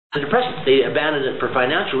the depressant. They abandoned it for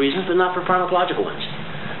financial reasons, but not for pharmacological ones.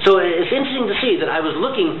 So it's interesting to see that I was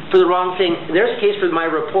looking for the wrong thing. There's a case for my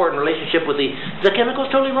report in relationship with the chemical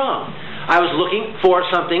is totally wrong. I was looking for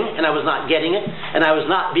something, and I was not getting it, and I was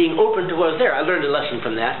not being open to what was there. I learned a lesson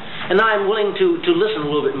from that, and now I'm willing to listen a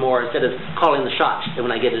little bit more instead of calling the shots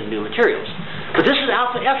when I get into new materials. But this is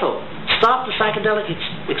alpha-ethyl. Stop the psychedelic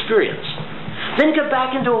experience. Then get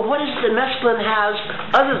back into what is it that mescaline has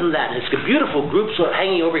other than that? It's got beautiful groups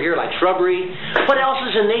hanging over here like shrubbery. What else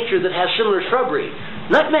is in nature that has similar shrubbery?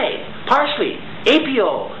 Nutmeg, parsley,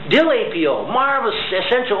 APO, dill APO, marvelous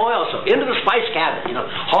essential oils. So into the spice cabinet,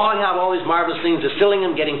 hauling out all these marvelous things, distilling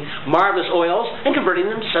them, getting marvelous oils, and converting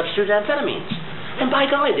them to substitute amphetamines. And by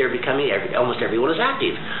golly, they're becoming, almost everyone is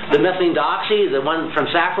active. The methylene doxy, the one from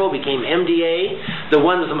sacral, became MDA. The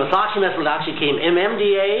one with the methoxymethyl doxy became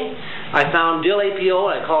MMDA. I found dill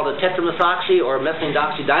APO, I called it tetramethoxy or methylene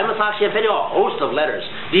doxy dimethoxyamphetamine, a host of letters.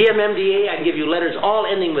 DMMDA, I can give you letters all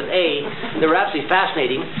ending with A. They were absolutely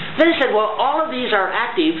fascinating. Then I said, well, all of these are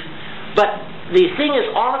active, but the thing is,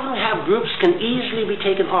 all of them have groups can easily be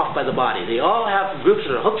taken off by the body. They all have groups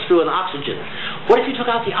that are hooked through an oxygen. What if you took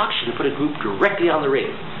out the oxygen and put a group directly on the ring?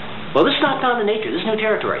 Well, this is not found in nature. This is new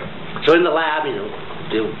territory. So in the lab,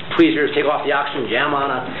 the tweezers take off the oxygen, jam on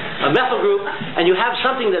a methyl group, and you have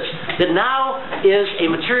something that now is a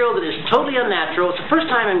material that is totally unnatural. It's the first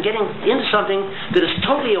time I'm getting into something that is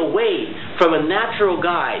totally away from a natural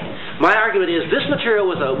guide. My argument is this material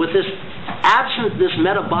with this absent this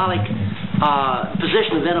metabolic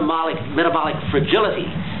position of metabolic fragility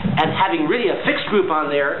and having really a fixed group on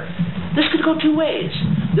there, this could go two ways.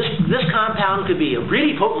 This compound could be a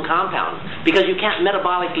really potent compound because you can't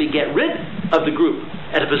metabolically get rid of the group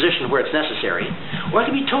at a position where it's necessary, or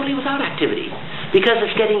it could be totally without activity because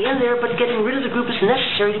it's getting in there, but getting rid of the group is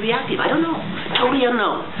necessary to be active. I don't know. Totally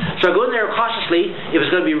unknown. So I go in there cautiously. If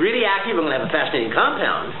it's going to be really active, I'm going to have a fascinating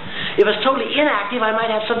compound. If it's totally inactive, I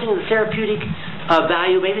might have something with therapeutic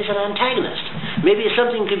value. Maybe it's an antagonist. Maybe it's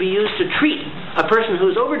something to be used to treat a person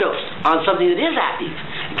who's overdosed on something that is active.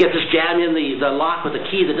 Get this jam in the lock with a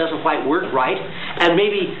key that doesn't quite work right, and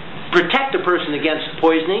maybe protect a person against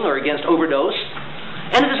poisoning or against overdose.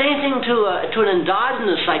 And if there's anything to an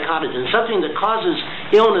endogenous psychotogen, something that causes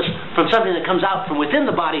illness from something that comes out from within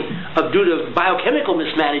the body due to biochemical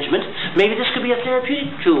mismanagement, maybe this could be a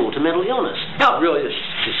therapeutic tool to mental illness. Now, really, this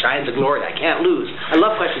shines a glory. I can't lose. I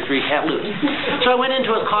love question 3, can't lose. So I went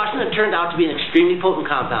into it caution. It turned out to be an extremely potent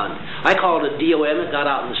compound. I called it DOM. It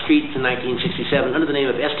got out in the streets in 1967 under the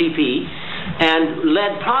name of STP. And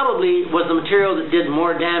lead probably was the material that did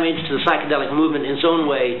more damage to the psychedelic movement in its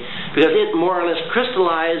own way because it more or less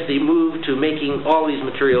crystallized the move to making all these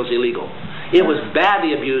materials illegal. It was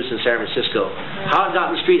badly abused in San Francisco. How it got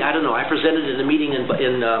in the street, I don't know. I presented it in a meeting in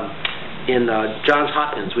Johns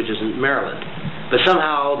Hopkins, which is in Maryland. But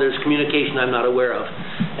somehow there's communication I'm not aware of.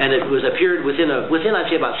 And it was appeared within I'd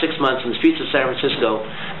say about 6 months in the streets of San Francisco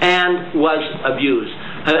and was abused.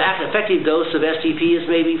 An effective dose of STP is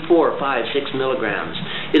maybe 4, 5, 6 milligrams.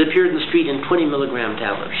 It appeared in the street in 20 milligram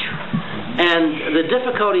tablets. And the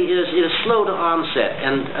difficulty is it is slow to onset.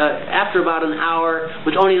 And after about an hour,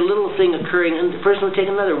 with only a little thing occurring, and the person would take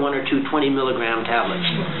another 1 or 2 20 milligram tablets.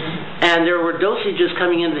 And there were dosages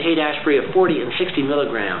coming into the Haight-Ashbury of 40 and 60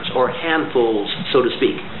 milligrams, or handfuls, so to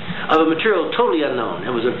speak, of a material totally unknown.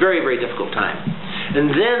 It was a very, very difficult time.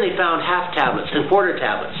 And then they found half tablets and quarter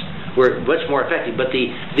tablets were much more effective, but the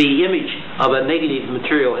image of a negative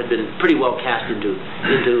material had been pretty well cast into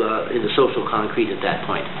social concrete at that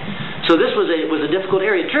point. So this was a difficult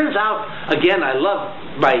area. It turns out, again, I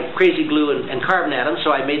love my crazy glue and carbon atoms, so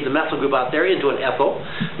I made the methyl group out there into an ethyl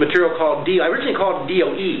material called I originally called it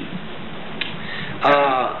DOE.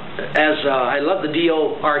 I love the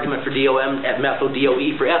DO argument for DOM at methyl,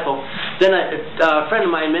 DOE for ethyl. Then a friend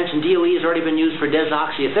of mine mentioned DOE has already been used for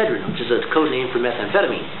desoxyephedrine, which is a code name for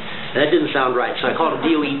methamphetamine. And that didn't sound right, so I called it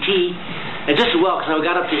DOET. And just as well, because when I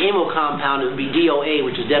got up to amyl compound, it would be DOA,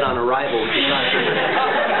 which is dead on arrival, which is not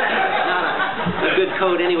a good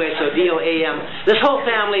code anyway, so DOAM. This whole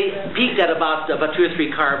family peaked at about 2 or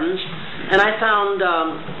 3 carbons, and I found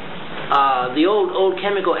the old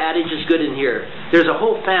chemical adage is good in here. There's a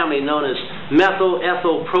whole family known as methyl,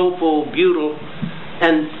 ethyl, propyl, butyl,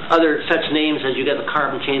 and other such names as you get the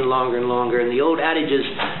carbon chain longer and longer. And the old adage is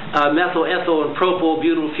methyl, ethyl, and propyl,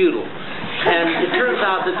 butyl, futyl. And it turns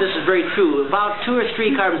out that this is very true. About 2 or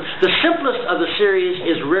 3 carbons. The simplest of the series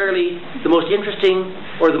is rarely the most interesting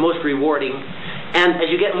or the most rewarding. And as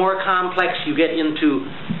you get more complex, you get into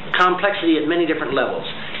complexity at many different levels.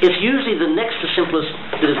 It's usually the next to simplest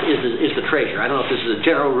that is the treasure. I don't know if this is a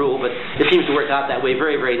general rule, but it seems to work out that way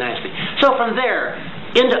very, very nicely. So from there,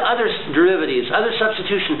 into other derivatives, other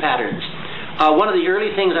substitution patterns. One of the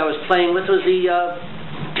early things I was playing with was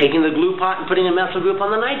taking the glue pot and putting a methyl group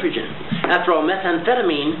on the nitrogen. After all,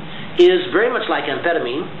 methamphetamine is very much like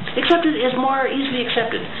amphetamine, except it is more easily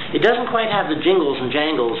accepted. It doesn't quite have the jingles and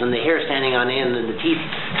jangles and the hair standing on end and the teeth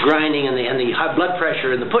grinding and the high blood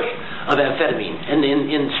pressure and the push of amphetamine. And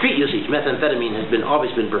in street usage, methamphetamine has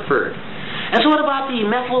always been preferred. And so what about the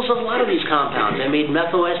methyls of a lot of these compounds? I made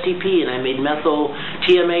methyl STP and I made methyl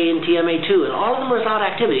TMA and TMA2, and all of them were without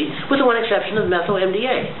activity, with the one exception of methyl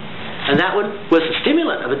MDA. And that one was a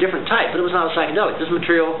stimulant of a different type, but it was not a psychedelic. This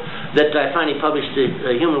material that I finally published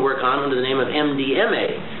human work on under the name of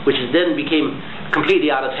MDMA, which then became completely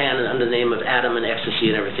out of hand under the name of Atom and Ecstasy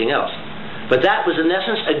and everything else. But that was, in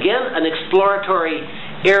essence, again, an exploratory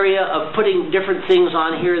area of putting different things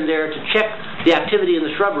on here and there to check the activity in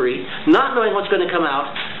the shrubbery, not knowing what's going to come out,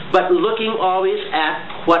 but looking always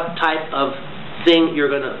at what type of thing you're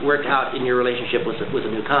going to work out in your relationship with a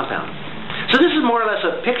new compound. So this is more or less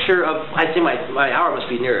a picture of, I think my hour must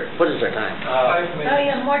be near. What is our time? 5 minutes. Oh,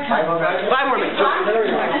 yeah, more time. 5 more minutes.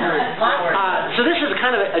 So this is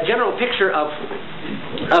kind of a general picture of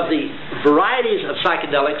the varieties of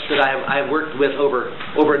psychedelics that I've worked with over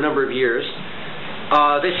a number of years.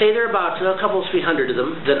 They say there are about a couple of 300 of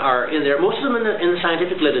them that are in there. Most of them in the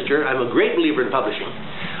scientific literature. I'm a great believer in publishing.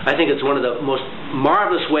 I think it's one of the most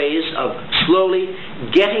marvelous ways of slowly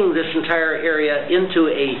getting this entire area into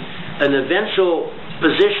an eventual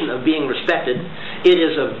position of being respected.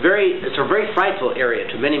 It's a very frightful area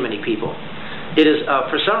to many people. It is,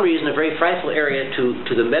 for some reason, a very frightful area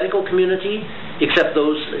to the medical community, except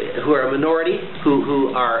those who are a minority,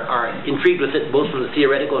 who are intrigued with it both from the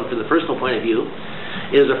theoretical and from the personal point of view.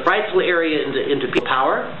 It is a frightful area into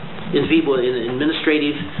power, into people in an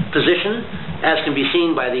administrative position, as can be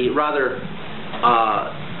seen by the rather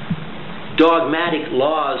dogmatic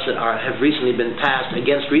laws that have recently been passed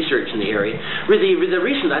against research in the area. The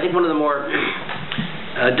recent, I think one of the more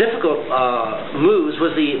difficult moves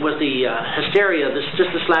was the hysteria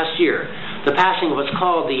just this last year, the passing of what's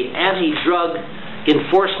called the Anti-Drug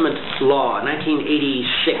Enforcement Law,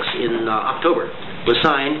 1986 in October was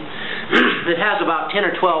signed. It has about 10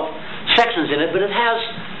 or 12 sections in it, but it has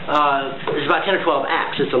it's about 10 or 12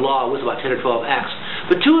 acts. It's a law with about 10 or 12 acts.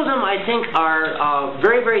 But two of them, I think, are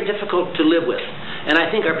very difficult to live with, and I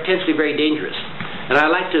think are potentially very dangerous. And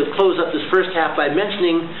I'd like to close up this first half by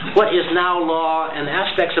mentioning what is now law and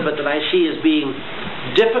aspects of it that I see as being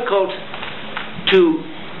difficult to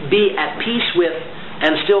be at peace with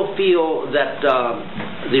and still feel that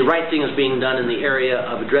the right thing is being done in the area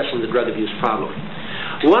of addressing the drug abuse problem.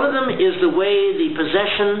 One of them is the way the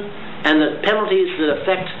possession and the penalties that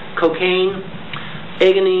affect cocaine,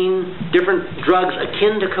 agonine, different drugs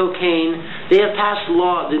akin to cocaine. They have passed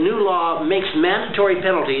law. The new law makes mandatory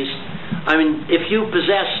penalties. I mean, if you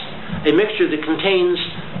possess a mixture that contains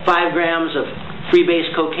 5 grams of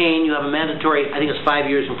free-base cocaine, you have a mandatory, I think it's 5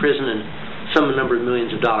 years in prison and some number of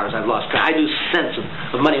millions of dollars. I've lost track. I lose sense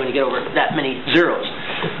of money when you get over that many zeros.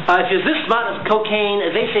 If it's this amount of cocaine,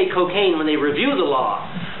 as they say cocaine when they review the law,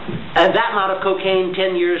 and that amount of cocaine,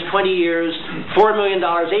 10 years, 20 years, $4 million,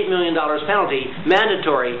 $8 million penalty,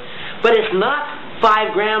 mandatory. But it's not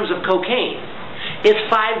 5 grams of cocaine. It's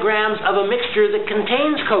 5 grams of a mixture that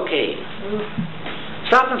contains cocaine.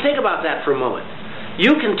 Stop and think about that for a moment.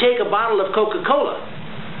 You can take a bottle of Coca-Cola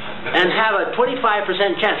and have a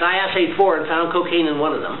 25% chance. I assayed 4 and found cocaine in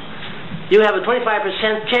one of them. You have a 25%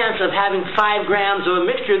 chance of having 5 grams of a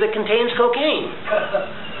mixture that contains cocaine.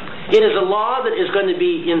 It is a law that is going to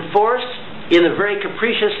be enforced in a very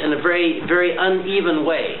capricious and a very uneven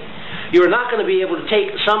way. You are not going to be able to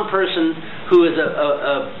take some person who is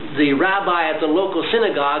the rabbi at the local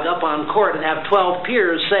synagogue up on court and have 12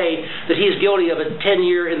 peers say that he's guilty of a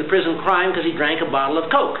 10-year in the prison crime because he drank a bottle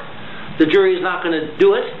of Coke. The jury is not going to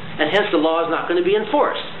do it, and hence the law is not going to be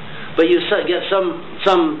enforced. But you get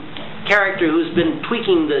some character who's been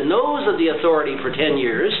tweaking the nose of the authority for 10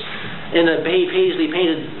 years in a paisley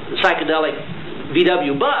painted psychedelic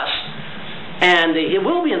VW bus, and it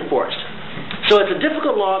will be enforced. So it's a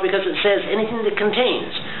difficult law because it says anything that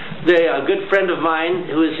contains. A good friend of mine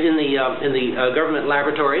who is in the government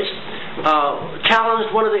laboratories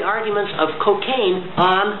challenged one of the arguments of cocaine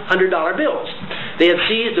on $100 bills. They had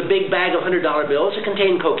seized a big bag of $100 bills that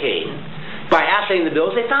contained cocaine. By assaying the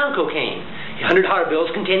bills, they found cocaine. $100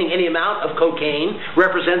 bills containing any amount of cocaine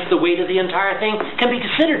represents the weight of the entire thing, can be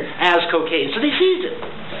considered as cocaine. So they seized it.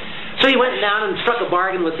 So he went down and struck a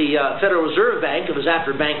bargain with the Federal Reserve Bank. It was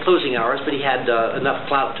after bank closing hours, but he had enough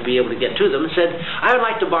clout to be able to get to them, and said, I would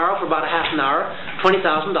like to borrow for about a half an hour $20,000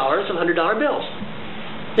 of $100 bills.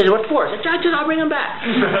 They said, what for? I said, I'll bring them back.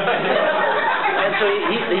 And so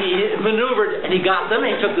he maneuvered, and he got them,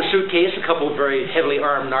 and he took the suitcase, a couple of very heavily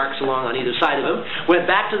armed narcs along on either side of him, went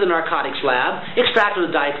back to the narcotics lab, extracted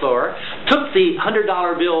the dichlor, took the $100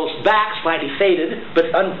 bills back, slightly faded, but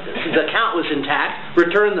the count was intact,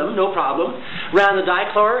 returned them, no problem, ran the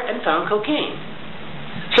dichlor, and found cocaine.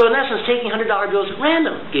 So in essence, taking $100 bills at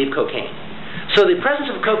random gave cocaine. So the presence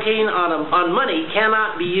of cocaine on money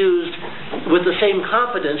cannot be used with the same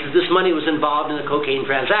confidence that this money was involved in a cocaine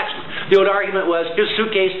transaction. The old argument was, here's a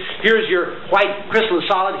suitcase, here's your white crystalline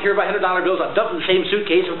solid, here are my $100 bills, I'll dump in the same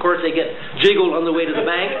suitcase. Of course, they get jiggled on the way to the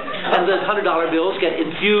bank, and the $100 bills get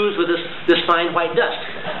infused with this fine white dust.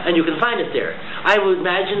 And you can find it there. I would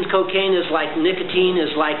imagine cocaine is like nicotine,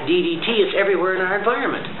 is like DDT, it's everywhere in our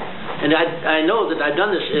environment. And I know that I've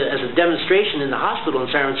done this as a demonstration in the hospital in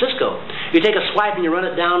San Francisco. You take a swipe and you run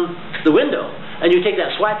it down the window, and you take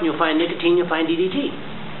that swipe and you'll find nicotine, you'll find DDT.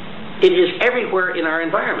 It is everywhere in our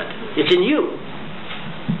environment. It's in you.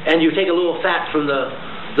 And you take a little fat from the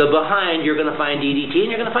behind, you're going to find DDT and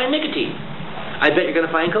you're going to find nicotine. I bet you're going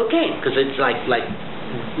to find cocaine, because it's like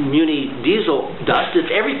muni diesel dust.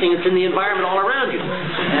 It's everything that's in the environment all around you.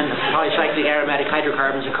 And polycyclic aromatic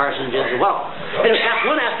hydrocarbons and carcinogens as well. Anyway, that's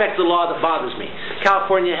one aspect of the law that bothers me.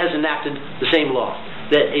 California has enacted the same law,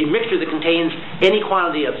 that a mixture that contains any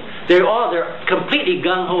quantity of, they're completely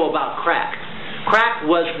gung-ho about crack. Crack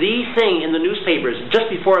was the thing in the newspapers just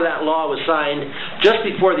before that law was signed, just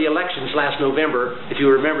before the elections last November. If you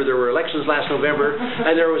remember, there were elections last November,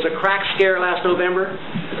 and there was a crack scare last November.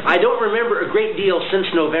 I don't remember a great deal since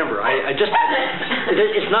November.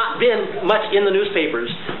 It's not been much in the newspapers,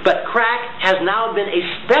 but crack has now been a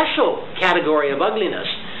special category of ugliness.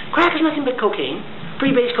 Crack is nothing but cocaine.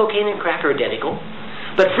 Freebase cocaine and crack are identical.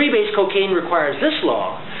 But freebase cocaine requires this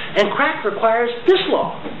law, and crack requires this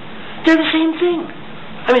law. They're the same thing.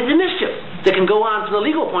 I mean, the mischief that can go on from the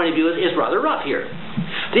legal point of view is rather rough here.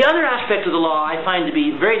 The other aspect of the law I find to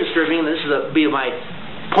be very disturbing, and this will be my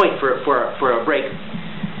point for a break,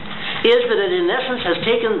 is that it in essence has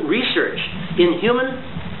taken research in humans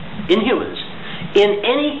in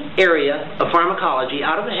any area of pharmacology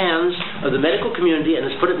out of the hands of the medical community and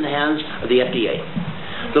has put it in the hands of the FDA.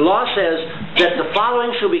 The law says that the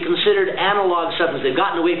following shall be considered analog substances. They've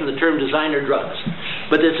gotten away from the term designer drugs,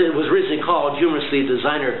 but it was originally called humorously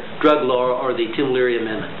designer drug law, or the Tim Leary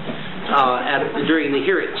Amendment, during the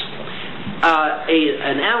hearings.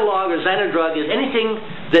 An analog or designer drug is anything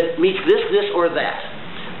that meets this, or that.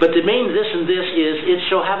 But the main this and this is it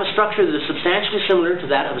shall have a structure that is substantially similar to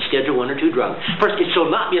that of a Schedule 1 or 2 drug. First, it shall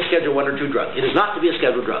not be a Schedule 1 or 2 drug. It is not to be a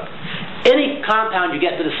scheduled drug. Any compound you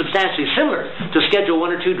get that is substantially similar to a Schedule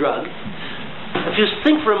 1 or 2 drug, if you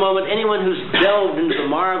think for a moment, anyone who's delved into the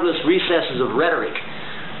marvelous recesses of rhetoric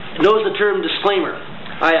knows the term disclaimer.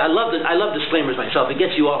 I love disclaimers myself. It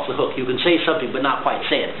gets you off the hook. You can say something but not quite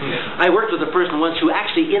say it. Yeah. I worked with a person once who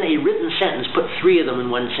actually in a written sentence put 3 of them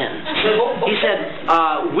in one sentence. He said,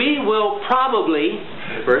 we will probably,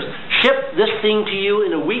 first, ship this thing to you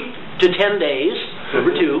in a week to 10 days,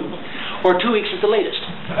 number 2, or 2 weeks at the latest.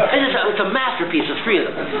 It's a masterpiece of 3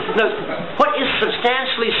 of them. Now, what is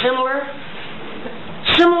substantially similar?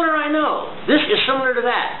 Similar, I know. This is similar to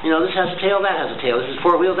that. You know, this has a tail, that has a tail. This is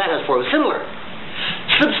 4 wheels, that has 4 wheels. Similar.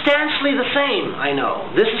 Substantially the same, I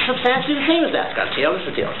know. This is substantially the same as that. It's got a tail, this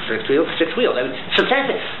is a tail. 6 wheels, 6 wheels. I mean,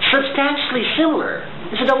 substantially similar.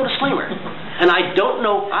 It's a double disclaimer. And I don't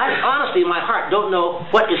know, I honestly in my heart don't know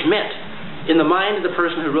what is meant in the mind of the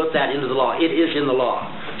person who wrote that into the law. It is in the law.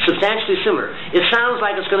 Substantially similar. It sounds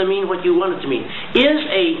like it's going to mean what you want it to mean. Is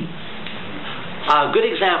a good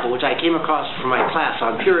example, which I came across from my class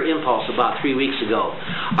on pure impulse about 3 weeks ago.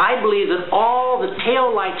 I believe that all the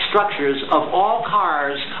tail-like structures of all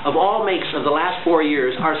cars of all makes of the last 4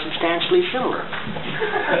 years are substantially similar.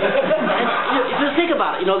 And if you think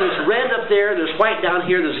about it, you know, there's red up there, there's white down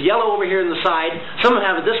here, there's yellow over here on the side. Some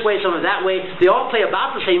have it this way, some have it that way. They all play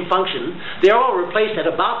about the same function. They're all replaced at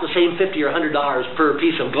about the same $50 or $100 per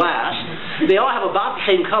piece of glass. They all have about the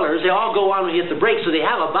same colors. They all go on when you hit the brakes, so they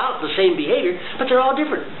have about the same behavior. But they're all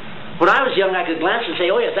different. When I was young, I could glance and say,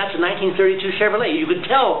 oh yes, that's a 1932 Chevrolet. You could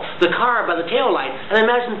tell the car by the tail light. And I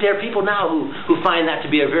imagine there are people now who find that to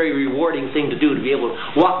be a very rewarding thing to do, to be able to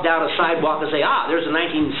walk down a sidewalk and say, there's a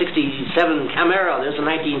 1967 Camaro, there's a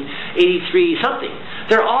 1983 something.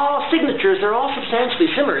 They're all signatures, they're all substantially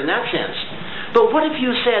similar in that sense. But what if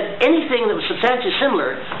you said anything that was substantially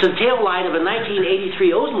similar to the tail light of a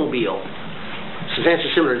 1983 Oldsmobile,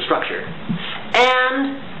 substantially similar in structure,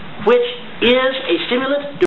 and which is a stimulant